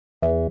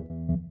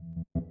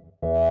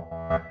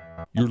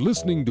You're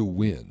listening to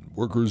WIN,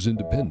 Workers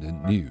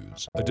Independent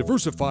News, a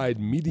diversified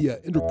media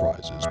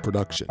enterprises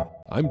production.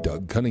 I'm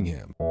Doug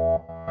Cunningham.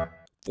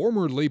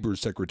 Former Labor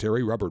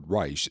Secretary Robert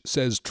Reich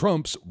says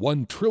Trump's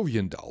 $1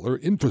 trillion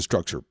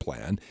infrastructure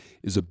plan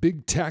is a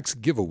big tax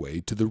giveaway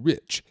to the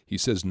rich. He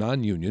says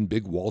non-union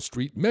big Wall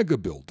Street mega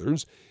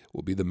builders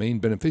will be the main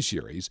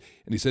beneficiaries,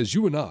 and he says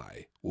you and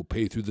I will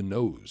pay through the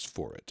nose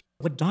for it.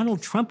 What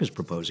Donald Trump is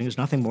proposing is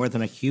nothing more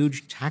than a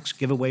huge tax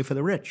giveaway for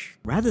the rich.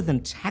 Rather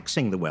than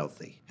taxing the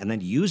wealthy and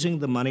then using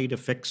the money to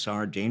fix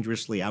our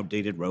dangerously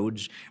outdated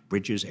roads,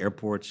 bridges,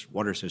 airports,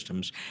 water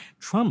systems,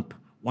 Trump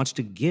wants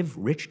to give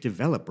rich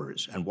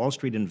developers and Wall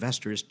Street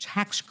investors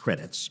tax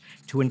credits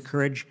to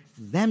encourage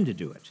them to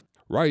do it.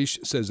 Reich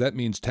says that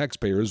means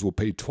taxpayers will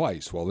pay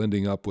twice while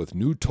ending up with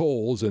new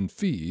tolls and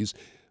fees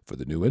for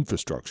the new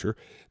infrastructure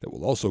that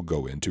will also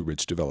go into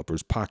rich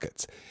developers'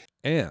 pockets.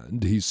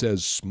 And he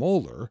says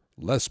smaller,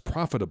 less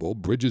profitable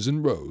bridges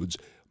and roads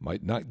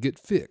might not get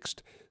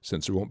fixed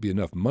since there won't be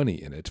enough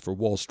money in it for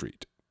Wall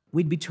Street.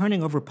 We'd be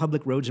turning over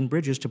public roads and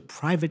bridges to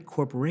private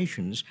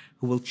corporations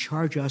who will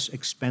charge us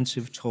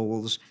expensive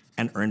tolls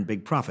and earn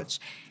big profits.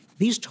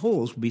 These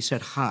tolls will be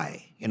set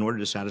high in order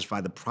to satisfy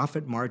the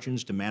profit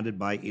margins demanded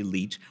by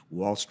elite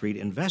Wall Street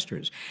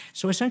investors.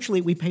 So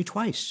essentially, we pay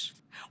twice.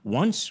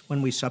 Once,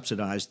 when we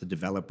subsidize the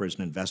developers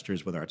and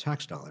investors with our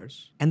tax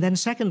dollars, and then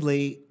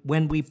secondly,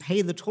 when we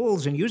pay the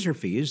tolls and user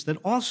fees that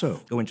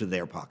also go into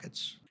their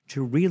pockets.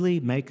 To really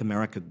make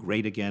America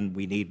great again,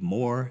 we need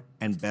more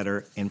and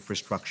better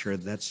infrastructure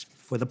that's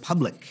for the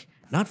public,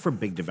 not for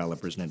big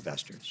developers and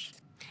investors.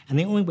 And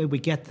the only way we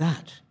get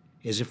that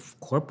is if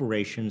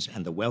corporations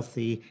and the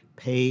wealthy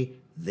pay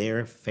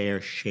their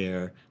fair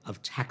share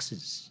of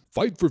taxes.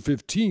 Fight for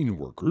 15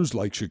 workers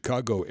like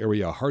Chicago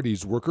area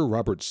Hardee's worker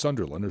Robert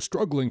Sunderland are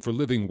struggling for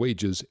living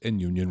wages and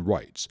union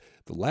rights.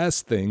 The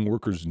last thing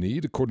workers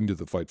need, according to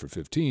the Fight for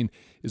 15,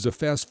 is a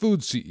fast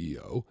food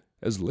CEO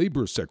as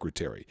Labor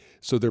Secretary.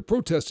 So they're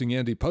protesting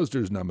Andy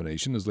Puzder's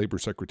nomination as Labor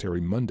Secretary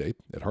Monday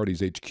at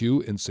Hardee's HQ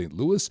in St.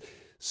 Louis,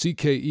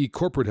 CKE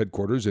corporate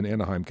headquarters in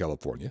Anaheim,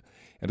 California,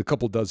 and a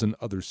couple dozen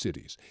other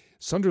cities.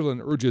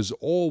 Sunderland urges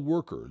all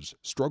workers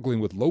struggling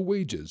with low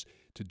wages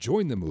to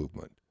join the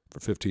movement for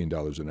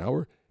 $15 an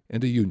hour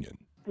and a union.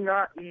 It's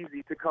not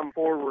easy to come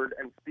forward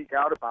and speak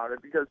out about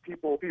it because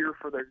people fear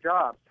for their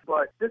jobs.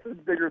 But this is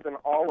bigger than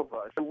all of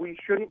us. We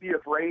shouldn't be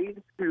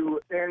afraid to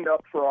stand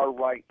up for our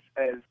rights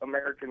as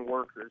American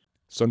workers.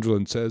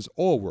 Sunderland says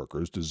all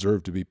workers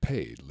deserve to be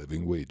paid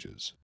living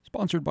wages.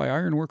 Sponsored by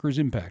Iron Workers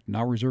Impact,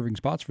 now reserving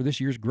spots for this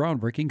year's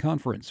groundbreaking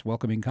conference,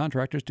 welcoming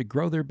contractors to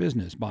grow their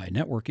business by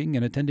networking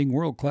and attending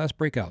world-class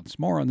breakouts.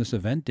 More on this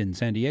event in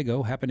San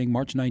Diego, happening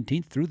March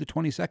 19th through the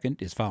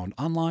 22nd, is found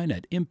online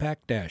at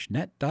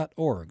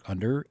impact-net.org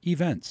under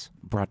Events.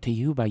 Brought to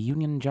you by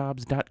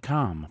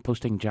UnionJobs.com,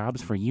 posting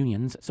jobs for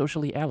unions,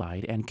 socially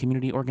allied, and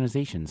community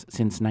organizations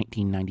since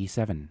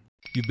 1997.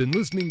 You've been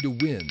listening to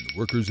WIN,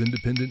 Workers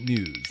Independent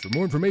News. For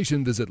more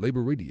information, visit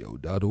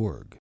laborradio.org.